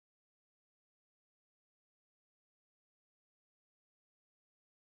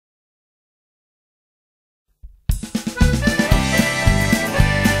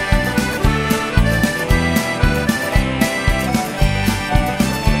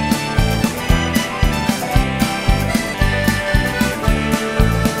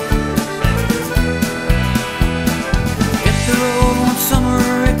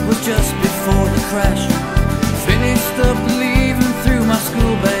crash. Finished up leaving, threw my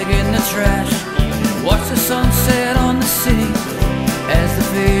school bag in the trash. Watched the sunset on the city as the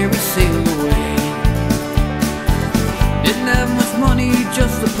ferry sailed away. Didn't have much money,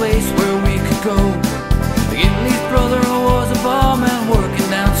 just a place where we could go. McGinley's brother was a barman working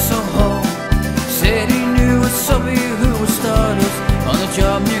down Soho. Said he knew a subby who would start us on a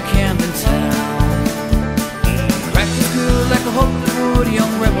job near Camden Town. Cracked was good like a hook that would,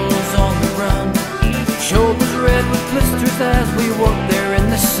 young rebels on the run. Show was red with blisters as we worked there in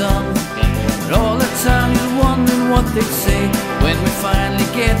the sun. But all the time was wondering what they'd say when we finally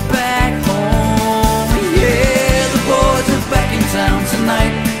get back home. Yeah, the boys are back in town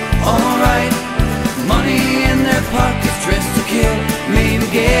tonight, alright. Money in their pockets, dressed to kill, maybe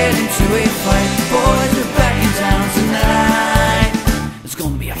get into a fight. The boys are back in town tonight, it's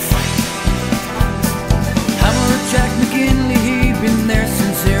gonna be a fight. Hammer Jack McGinley, he'd been there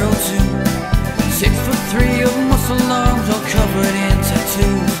since 02. 6'3" of muscle arms, all covered in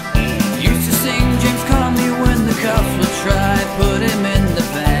tattoos. Used to sing James Conley when the cops would try, put him in the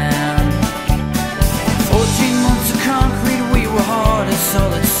van. 14 months of concrete, we were hard as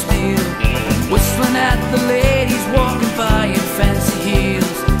solid steel. Whistling at the ladies walking by in fancy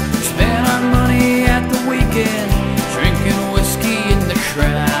heels. Spent our money at the weekend, drinking whiskey in the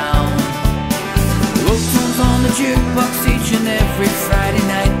Crown. Road tones on the jukebox each and every Friday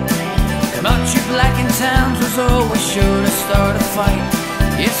night. Come out your black in towns was always sure to start a fight.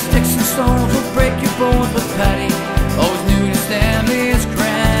 Yes, sticks and stones will break your bones, but Paddy always knew to stand his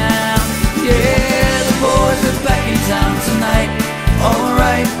ground. Yeah, the boys are back in town tonight,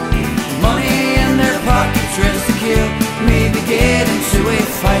 alright. Money in their pockets, dressed to kill, maybe get into a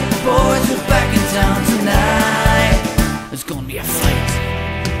fight. The boys are back in town tonight, it's gonna be a fight.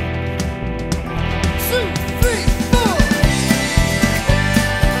 2, 3, 4.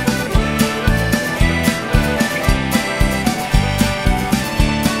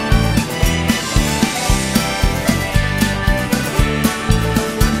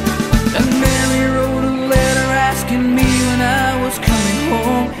 And Mary wrote a letter asking me when I was coming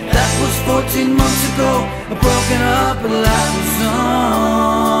home. That was 14 months ago, broken up but life was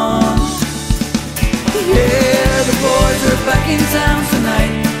on. Yeah, the boys are back in town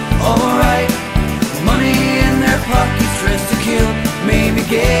tonight, alright. Money in their pockets, dressed to kill, maybe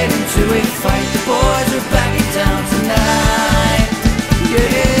get into a fight. The boys